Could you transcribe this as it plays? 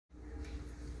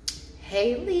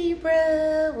Hey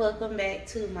Libra, welcome back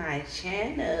to my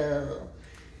channel.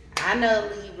 I know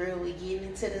Libra, we getting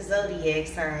into the zodiac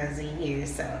signs in here,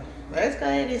 so let's go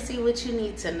ahead and see what you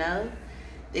need to know.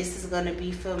 This is going to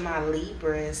be for my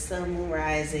Libra, Sun, Moon,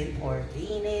 Rising, or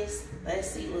Venus. Let's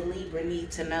see what Libra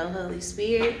need to know, Holy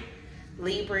Spirit.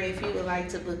 Libra, if you would like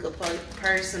to book a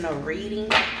personal reading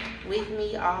with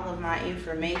me, all of my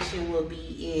information will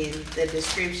be in the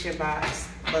description box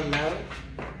below.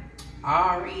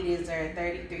 All readings are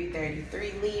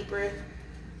 $33.33 Libra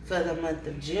for the month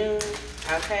of June.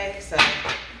 Okay, so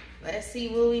let's see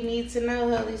what we need to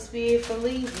know, Holy Spirit, for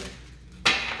Libra.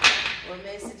 What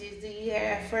messages do you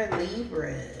have for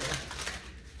Libra?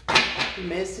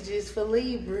 Messages for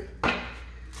Libra.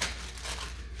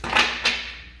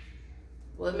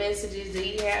 What messages do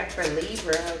you have for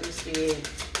Libra, Holy Spirit?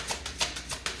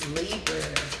 Libra.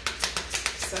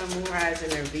 Sun, Moon,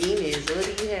 Rising, or Venus.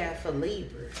 What do you have for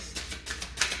Libras?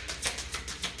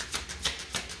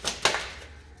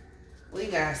 We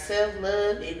got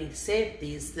self-love and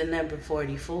acceptance, the number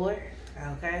 44.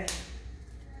 Okay.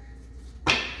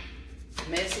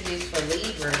 Messages for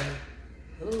Libra.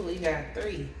 Ooh, we got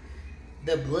 3.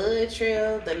 The blood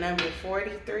trail, the number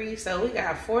 43. So we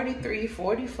got 43,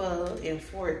 44, and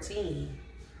 14.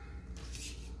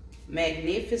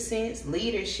 Magnificence,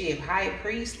 leadership, high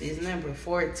priestess, number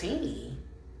 14.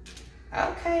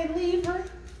 Okay, Libra.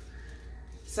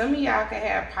 Some of y'all can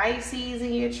have Pisces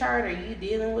in your chart. Are you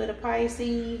dealing with a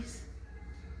Pisces?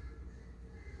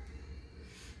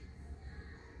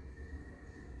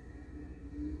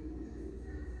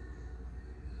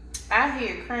 I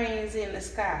hear Cranes in the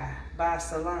Sky by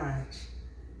Solange.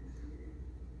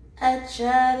 I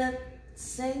try to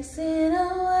chase it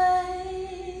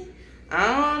away. I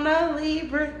don't know,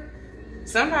 Libra.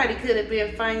 Somebody could have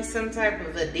been fighting some type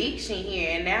of addiction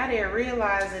here, and now they're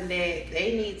realizing that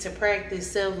they need to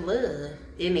practice self-love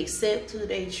and accept who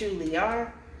they truly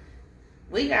are.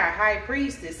 We got High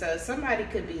Priestess, so somebody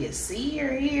could be a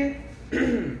seer here.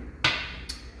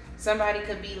 Somebody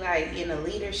could be like in a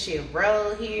leadership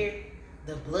role here.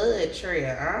 The blood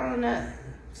trail, I don't know.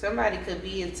 Somebody could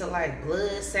be into like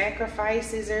blood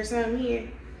sacrifices or something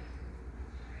here.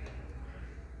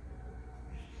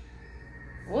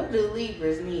 What do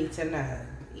Libras need to know?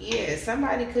 Yeah,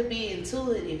 somebody could be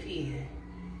intuitive here.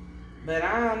 But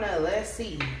I don't know. Let's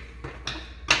see.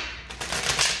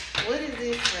 What is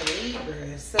this for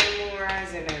Libra? Sun, Moon,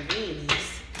 Rising, or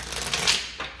Venus?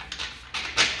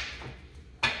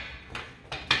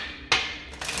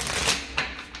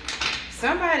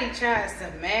 Somebody tries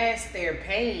to mask their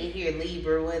pain here,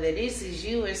 Libra, whether this is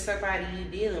you or somebody you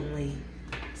dealing with.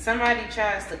 Somebody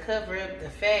tries to cover up the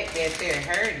fact that they're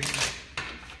hurting.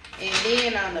 And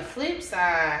then on the flip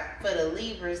side, for the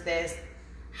Libras that's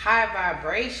high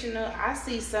vibrational, I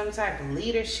see some type of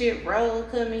leadership role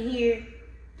coming here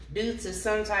due to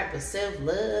some type of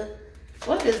self-love.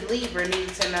 What does Libra need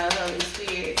to know, Holy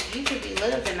Spirit? You could be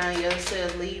loving on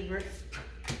yourself, Libra.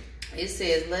 It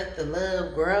says, let the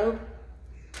love grow.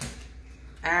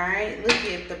 All right, look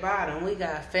at the bottom. We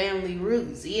got family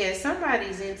roots. Yeah,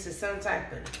 somebody's into some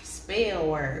type of spell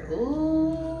work.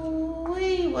 Ooh,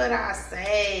 what I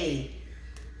say?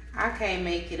 I can't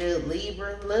make it up,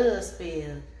 Libra. Love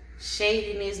spell.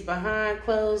 Shadiness behind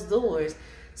closed doors.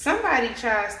 Somebody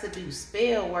tries to do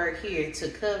spell work here to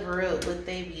cover up what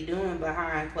they be doing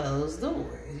behind closed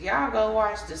doors. Y'all go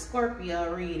watch the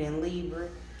Scorpio reading, Libra.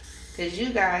 Because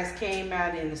you guys came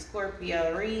out in the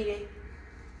Scorpio reading.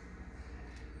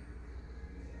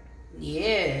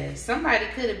 Yeah, somebody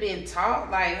could have been taught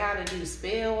like how to do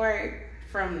spell work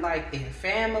from like their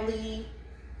family.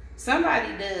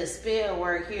 Somebody does spell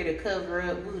work here to cover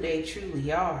up who they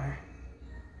truly are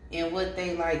and what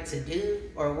they like to do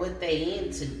or what they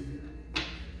into.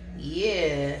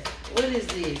 Yeah, what is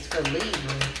this for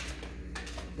Libra?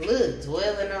 Look,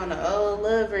 dwelling on the old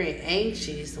lover and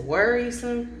anxious,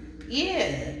 worrisome.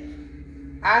 Yeah,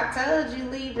 I told you,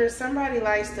 Libra, somebody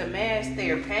likes to mask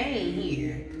their pain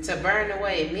here to burn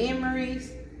away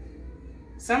memories.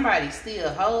 Somebody still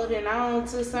holding on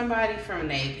to somebody from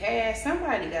their past.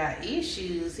 Somebody got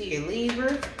issues here,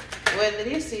 Libra. Whether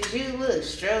this is you, look,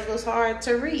 struggle's hard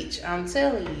to reach. I'm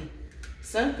telling you,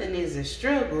 something is a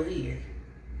struggle here.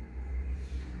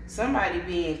 Somebody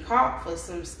being caught for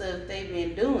some stuff they've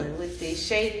been doing with this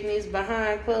shadiness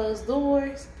behind closed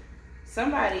doors.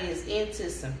 Somebody is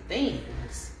into some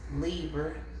things,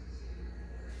 Libra,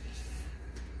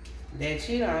 that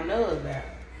you don't know about.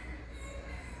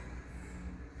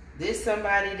 This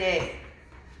somebody that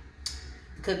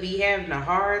could be having a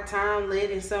hard time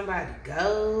letting somebody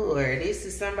go, or this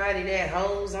is somebody that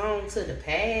holds on to the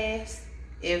past.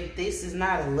 If this is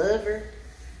not a lover,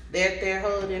 that they're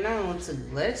holding on to.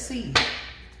 Let's see.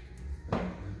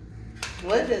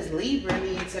 What does Libra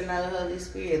need to know, Holy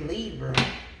Spirit? Libra.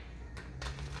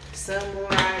 Sun, Moon,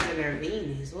 Rising, or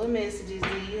Venus. What messages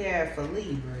do you have for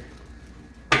Libra?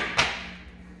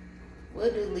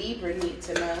 What do Libra need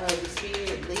to know, Holy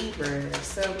Spirit? Libra.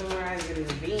 Sun, Moon, Rising,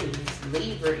 or Venus.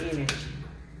 Libra energy.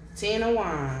 10 of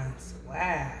Wands.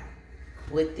 Wow.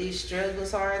 With these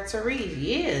struggles hard to reach.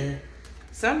 Yeah.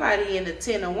 Somebody in the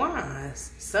 10 of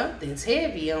Wands. Something's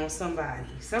heavy on somebody.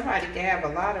 Somebody can have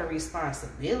a lot of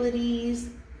responsibilities,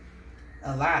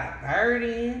 a lot of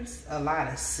burdens, a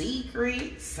lot of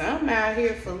secrets. Some out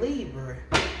here for Libra.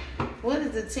 What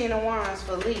is the 10 of Wands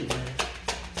for Libra?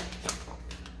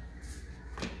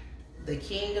 The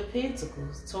King of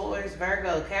Pentacles. Taurus,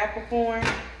 Virgo, Capricorn.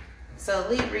 So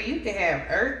Libra, you can have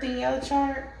Earth in your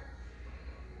chart.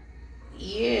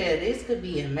 Yeah, this could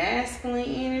be a masculine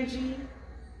energy.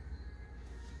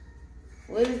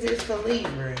 What is this for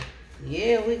Libra?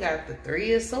 Yeah, we got the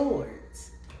 3 of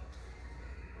Swords.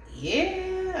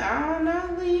 Yeah, I don't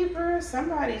know, Libra.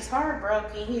 Somebody's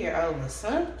heartbroken here over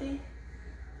something.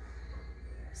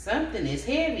 Something is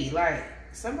heavy. Like,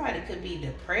 somebody could be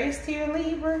depressed here,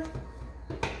 Libra.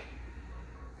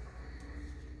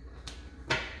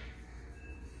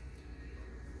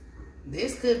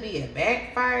 This could be a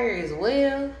backfire as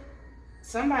well.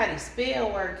 Somebody's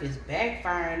spell work is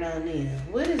backfiring on them.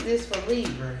 What is this for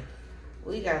Libra?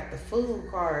 We got the Fool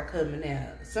card coming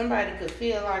out. Somebody could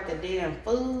feel like a damn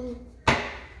fool.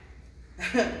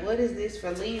 What is this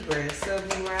for Libra? Sun,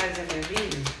 Moon, Rising, and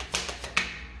Venus.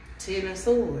 10 of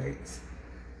Swords.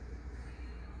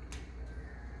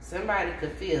 Somebody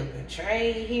could feel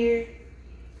betrayed here.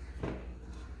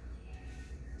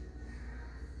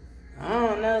 I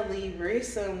don't know, Libra. There's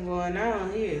something going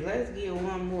on here. Let's get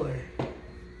one more.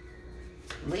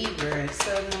 Libra,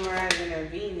 Sun, Moon, Rising, or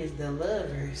Venus, the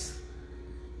Lovers.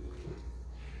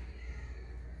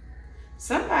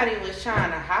 Somebody was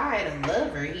trying to hide a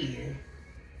lover here.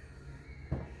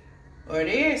 Or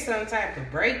there's some type of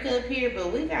breakup here,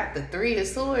 but we got the 3 of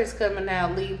Swords coming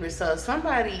out, Libra. So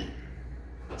somebody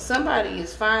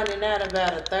is finding out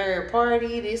about a third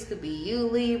party. This could be you,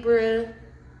 Libra.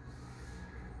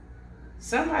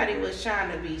 Somebody was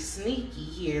trying to be sneaky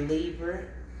here, Libra.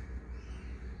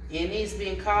 And it's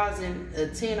been causing a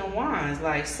 10 of Wands.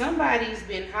 Like, somebody's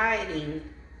been hiding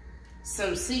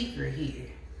some secret here.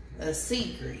 A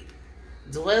secret.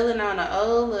 Dwelling on an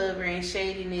old lover and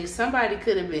shadiness. Somebody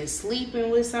could have been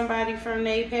sleeping with somebody from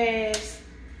their past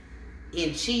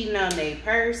and cheating on their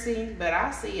person. But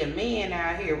I see a man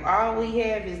out here. All we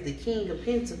have is the King of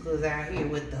Pentacles out here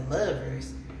with the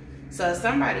Lovers. So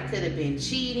somebody could have been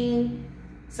cheating.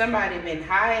 Somebody been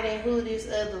hiding who this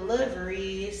other lover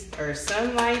is or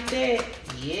something like that.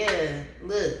 Yeah,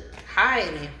 look,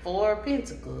 hiding 4 of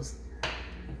Pentacles.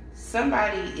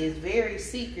 Somebody is very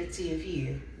secretive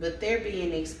here, but they're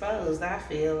being exposed, I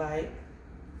feel like.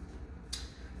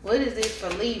 What is this for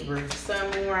Libra?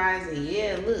 Sun, Moon, Rising.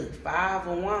 Yeah, look, 5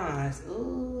 of Wands.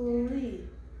 Ooh-wee.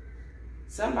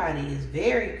 Somebody is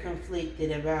very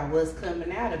conflicted about what's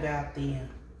coming out about them.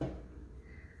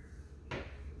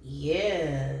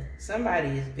 Yeah, somebody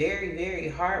is very, very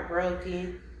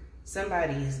heartbroken.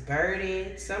 Somebody is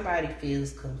burdened. Somebody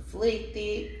feels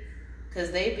conflicted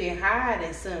because they've been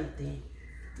hiding something.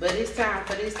 But it's time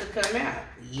for this to come out.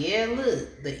 Yeah,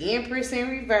 look, the Empress in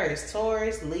reverse.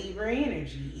 Taurus, Libra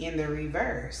energy in the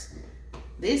reverse.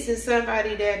 This is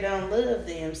somebody that don't love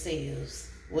themselves.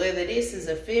 Whether this is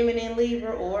a feminine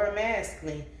Libra or a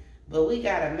masculine. But we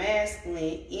got a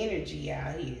masculine energy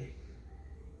out here.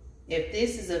 If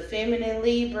this is a feminine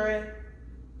Libra,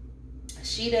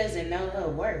 she doesn't know her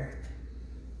worth.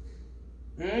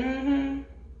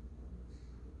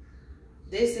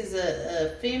 This is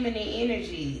a feminine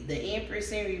energy. The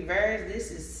Empress in reverse,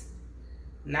 this is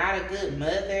not a good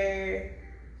mother.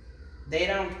 They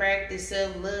don't practice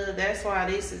self-love. That's why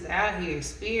this is out here.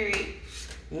 Spirit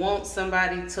wants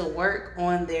somebody to work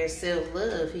on their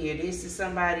self-love here. This is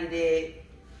somebody that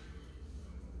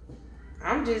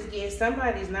I'm just getting,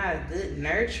 somebody's not a good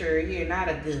nurturer here, not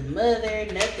a good mother.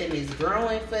 Nothing is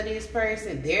growing for this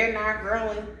person. They're not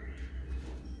growing.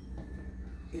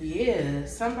 Yeah,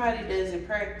 somebody doesn't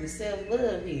practice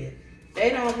self-love here.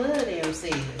 They don't love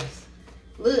themselves.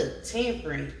 Look,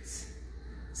 Temperance.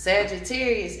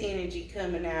 Sagittarius energy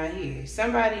coming out here.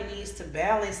 Somebody needs to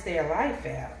balance their life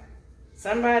out.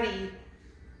 Somebody...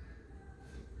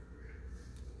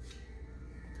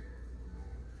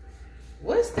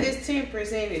 What's this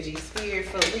Temperance energy, Spirit,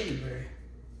 for Libra?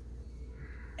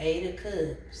 8 of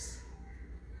Cups.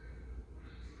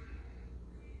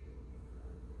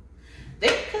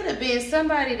 There could have been been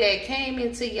somebody that came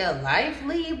into your life,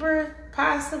 Libra,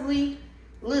 possibly.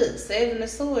 Look, 7 of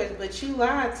Swords, but you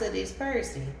lied to this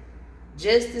person.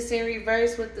 Justice in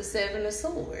reverse with the 7 of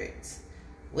Swords.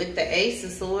 With the Ace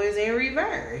of Swords in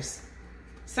reverse.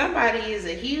 Somebody is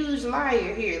a huge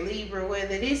liar here, Libra,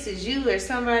 whether this is you or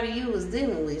somebody you was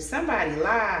dealing with. Somebody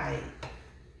lied.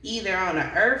 Either on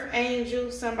an earth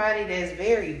angel, somebody that's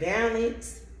very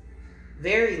balanced,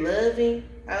 very loving,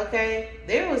 okay?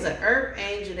 There was an earth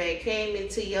angel that came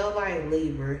into your life,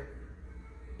 Libra,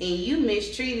 and you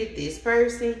mistreated this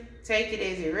person. Take it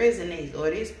as it resonates.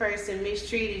 Or this person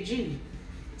mistreated you.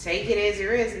 Take it as it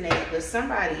resonates. But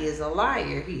somebody is a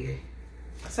liar here.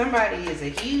 Somebody is a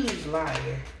huge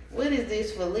liar. What is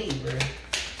this for Libra?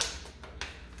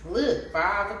 Look,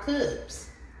 5 of Cups.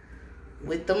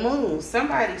 With the moon.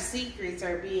 Somebody's secrets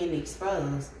are being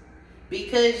exposed.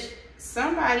 Because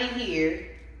somebody here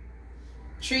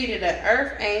treated an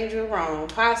earth angel wrong.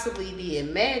 Possibly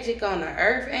did magic on an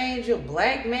earth angel.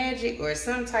 Black magic or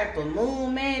some type of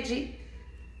moon magic.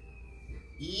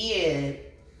 Yeah,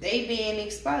 they being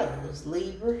exposed,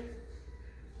 Libra.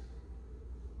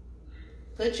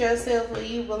 Put yourself where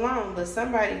you belong, but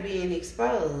somebody being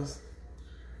exposed.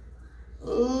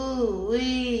 Ooh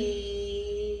wee.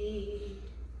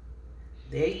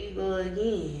 There you go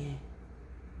again.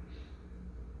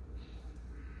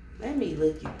 Let me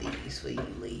look at these for you,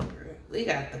 Libra. We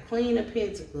got the Queen of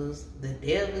Pentacles, the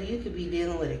Devil. You could be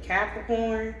dealing with a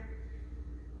Capricorn.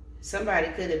 Somebody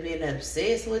could have been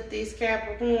obsessed with this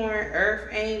Capricorn.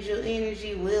 Earth Angel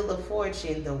energy, Wheel of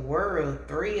Fortune, the World,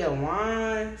 3 of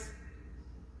Wands.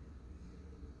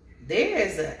 There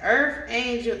is an Earth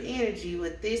Angel energy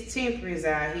with this Temperance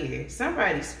out here.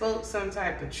 Somebody spoke some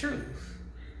type of truth.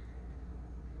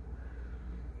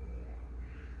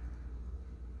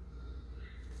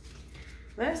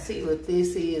 Let's see what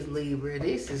this is, Libra.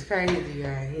 This is crazy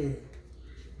right here.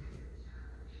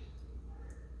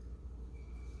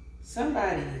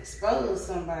 Somebody exposed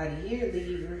somebody here,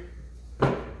 Libra.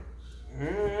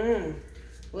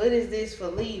 What is this for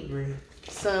Libra?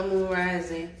 Sun, Moon,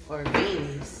 Rising, or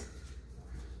Venus?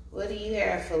 What do you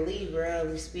have for Libra,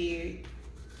 Holy Spirit?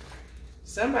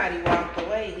 Somebody walked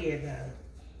away here, though.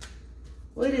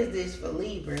 What is this for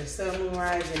Libra? Sun, Moon,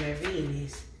 Rising, or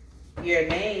Venus? Your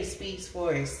name speaks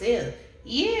for itself.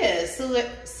 Yeah, so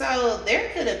there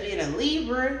could have been a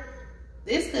Libra.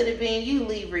 This could have been you,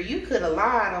 Libra. You could have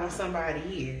lied on somebody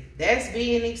here. That's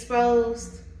being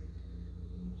exposed.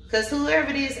 Because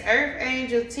whoever this Earth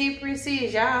Angel Temperance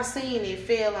is, y'all seen it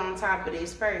fell on top of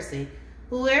this person.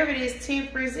 Whoever this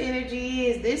Temperance energy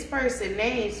is, this person's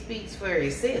name speaks for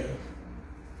itself.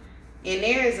 And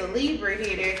there is a Libra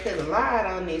here that could have lied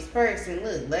on this person.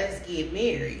 Look, let's get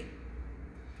married.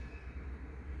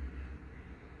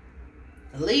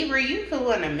 Libra, you could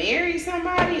want to marry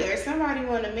somebody or somebody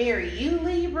want to marry you,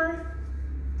 Libra.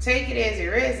 Take it as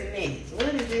it resonates.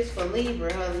 What is this for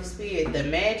Libra, Holy Spirit? The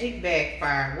magic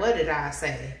backfire. What did I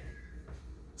say?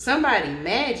 Somebody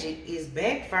magic is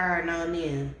backfiring on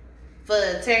them for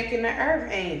attacking the Earth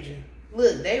Angel.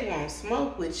 Look, they won't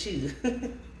smoke with you.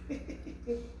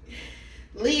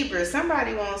 Libra,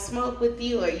 somebody won't smoke with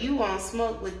you or you won't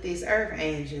smoke with this Earth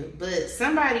Angel. But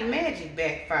somebody magic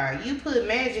backfire. You put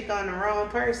magic on the wrong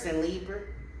person, Libra.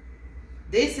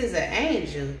 This is an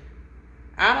angel.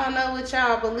 I don't know what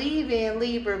y'all believe in,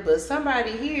 Libra, but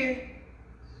somebody here,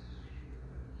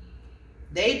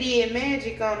 they did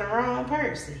magic on the wrong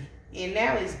person. And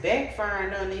now it's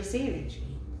backfiring on this energy.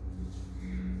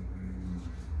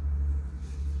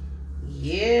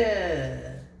 Yeah.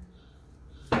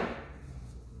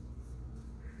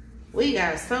 We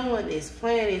got someone that's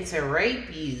planning to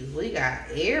rape you. We got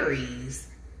Aries.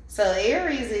 So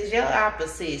Aries is your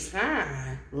opposite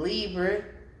sign, Libra.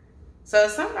 So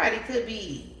somebody could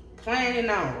be planning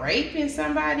on raping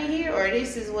somebody here, or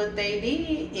this is what they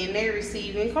did and they're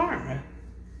receiving karma.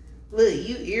 Look,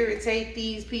 you irritate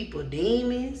these people,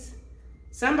 demons.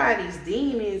 Somebody's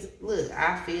demons, look,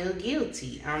 I feel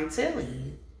guilty. I'm telling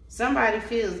you. Somebody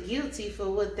feels guilty for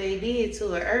what they did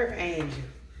to an Earth Angel.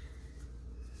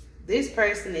 This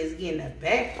person is getting a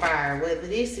backfire, whether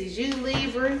this is you,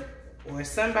 Libra, or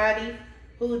somebody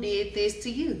who did this to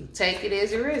you. Take it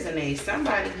as it resonates.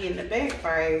 Somebody getting a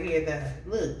backfire here.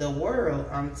 Look, the world,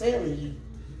 I'm telling you.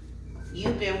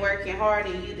 You've been working hard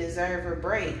and you deserve a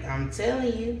break. I'm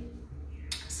telling you.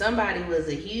 Somebody was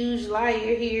a huge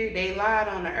liar here. They lied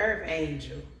on the Earth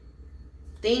Angel.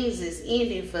 Things is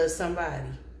ending for somebody.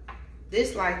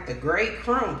 This like the great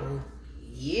crumble.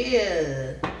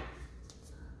 Yeah.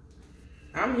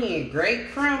 I'm hearing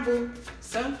great crumble.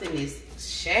 Something is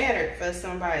shattered for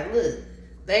somebody. Look,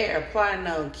 they are plotting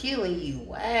on killing you.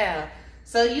 Wow.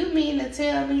 So you mean to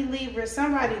tell me, Libra,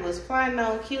 somebody was plotting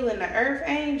on killing the Earth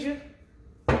Angel?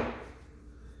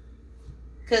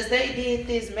 Because they did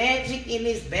this magic and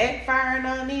this backfiring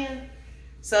on them.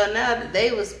 So now that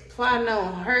they was plotting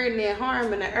on hurting and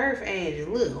harming the Earth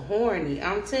Angel. Look, horny.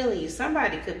 I'm telling you,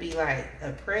 somebody could be like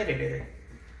a predator.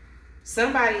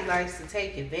 Somebody likes to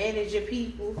take advantage of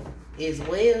people as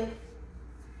well.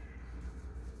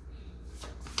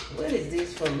 What is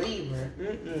this for Libra?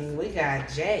 We got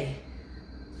J.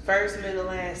 First, middle,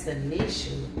 last,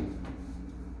 initial.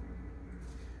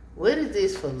 What is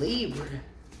this for Libra?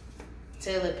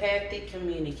 Telepathic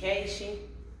communication.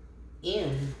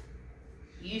 M.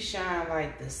 You shine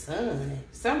like the sun.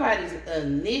 Somebody's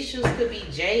initials could be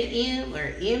JM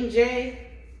or MJ.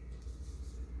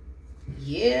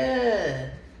 Yeah.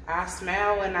 I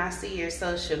smile when I see your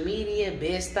social media.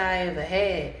 Best I ever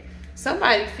had.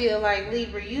 Somebody feel like,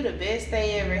 Libra, you the best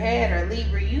they ever had. Or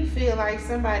Libra, you feel like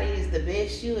somebody is the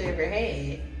best you ever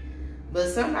had. But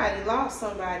somebody lost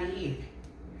somebody here.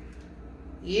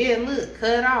 Yeah, look,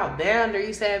 cut off.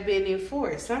 Boundaries have been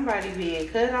enforced. Somebody being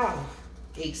cut off.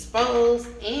 Exposed,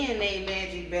 and they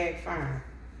magic backfire.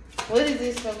 What is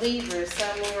this for Libra?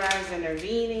 Sun, Moon, Rising, or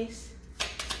Venus?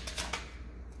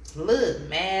 Look,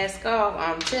 mask off.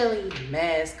 I'm telling you,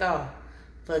 mask off.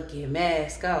 Fucking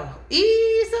mask off.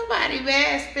 Somebody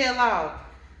mask fell off.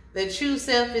 The true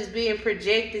self is being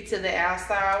projected to the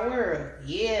outside world.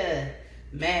 Yeah,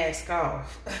 mask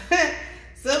off.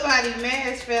 Somebody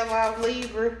mask fell off,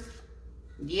 Libra.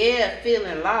 Yeah,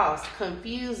 feeling lost,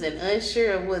 confused, and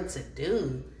unsure of what to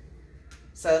do.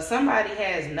 So somebody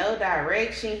has no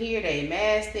direction here. They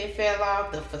mask then fell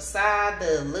off. The facade,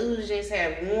 the illusions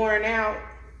have worn out.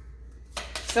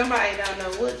 Somebody don't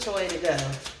know which way to go.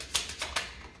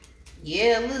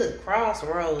 Yeah, look,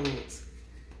 Crossroads.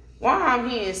 While I'm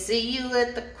here and see you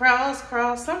at the cross,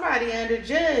 somebody under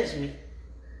judgment.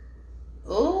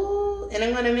 Ooh, and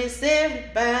I'm going to miss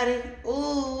everybody.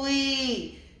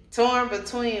 Ooh-wee. Torn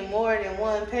between more than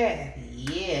one path.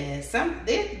 Yeah,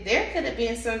 there could have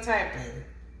been some type of,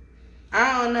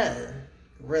 I don't know,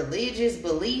 religious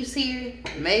beliefs here.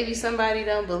 Maybe somebody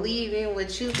don't believe in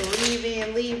what you believe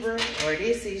in, Libra, or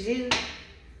this is you.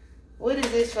 What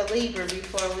is this for Libra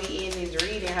before we end this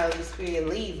reading, Holy Spirit?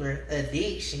 Libra,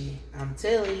 addiction. I'm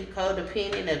telling you,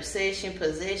 codependent, obsession,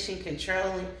 possession,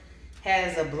 controlling,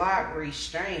 has a block,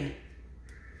 restraint.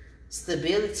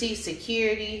 Stability,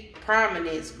 security,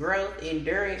 prominence, growth,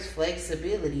 endurance,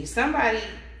 flexibility. Somebody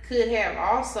could have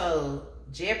also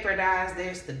jeopardized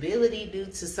their stability due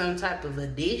to some type of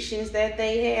addictions that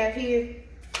they have here.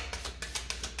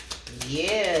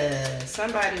 Yeah,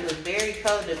 somebody was very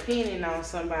codependent on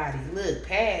somebody. Look,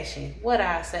 passion. What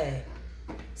I say?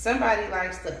 Somebody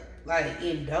likes to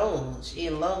indulge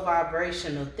in low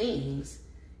vibrational things.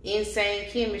 Insane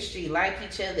chemistry, like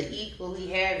each other equally,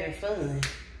 having fun.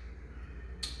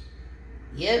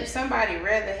 Yep, somebody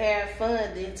rather have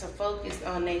fun than to focus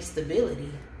on their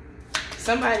stability.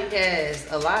 Somebody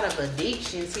has a lot of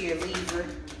addictions here, Libra.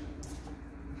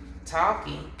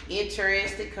 Talking,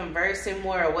 interested, conversing,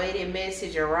 more awaited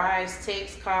message, arrives,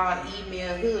 text, call,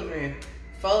 email, hovering,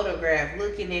 photograph,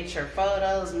 looking at your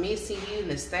photos, missing you,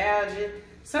 nostalgia.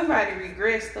 Somebody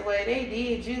regrets the way they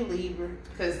did you, Libra.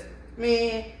 Because,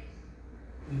 man,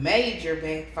 major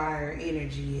backfire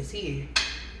energy is here.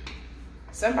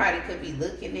 Somebody could be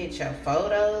looking at your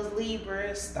photos,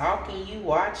 Libra, stalking you,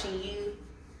 watching you.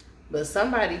 But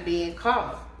somebody being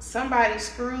caught. Somebody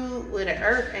screwed with an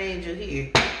earth angel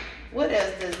here. What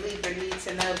else does Libra need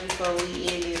to know before we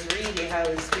end this reading,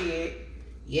 Holy Spirit?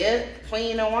 Yep,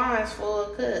 Queen of Wands, 4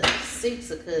 of Cups,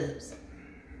 6 of Cups.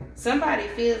 Somebody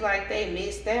feels like they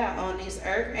missed out on this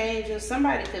earth angel.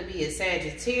 Somebody could be a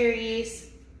Sagittarius.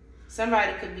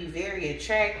 Somebody could be very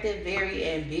attractive, very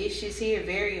ambitious here,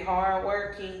 very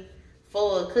hardworking,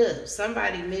 4 of Cups.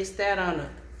 Somebody missed out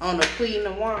on the Queen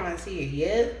of Wands here,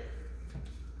 yep.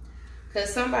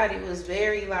 Because somebody was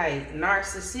very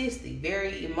narcissistic,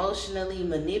 very emotionally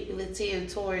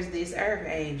manipulative towards this earth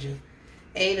angel.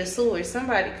 8 of Swords.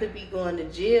 Somebody could be going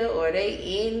to jail or they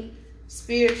in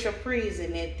spiritual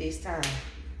prison at this time.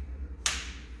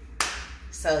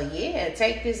 So yeah,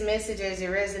 take this message as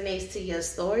it resonates to your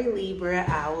story, Libra.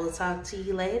 I will talk to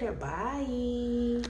you later. Bye.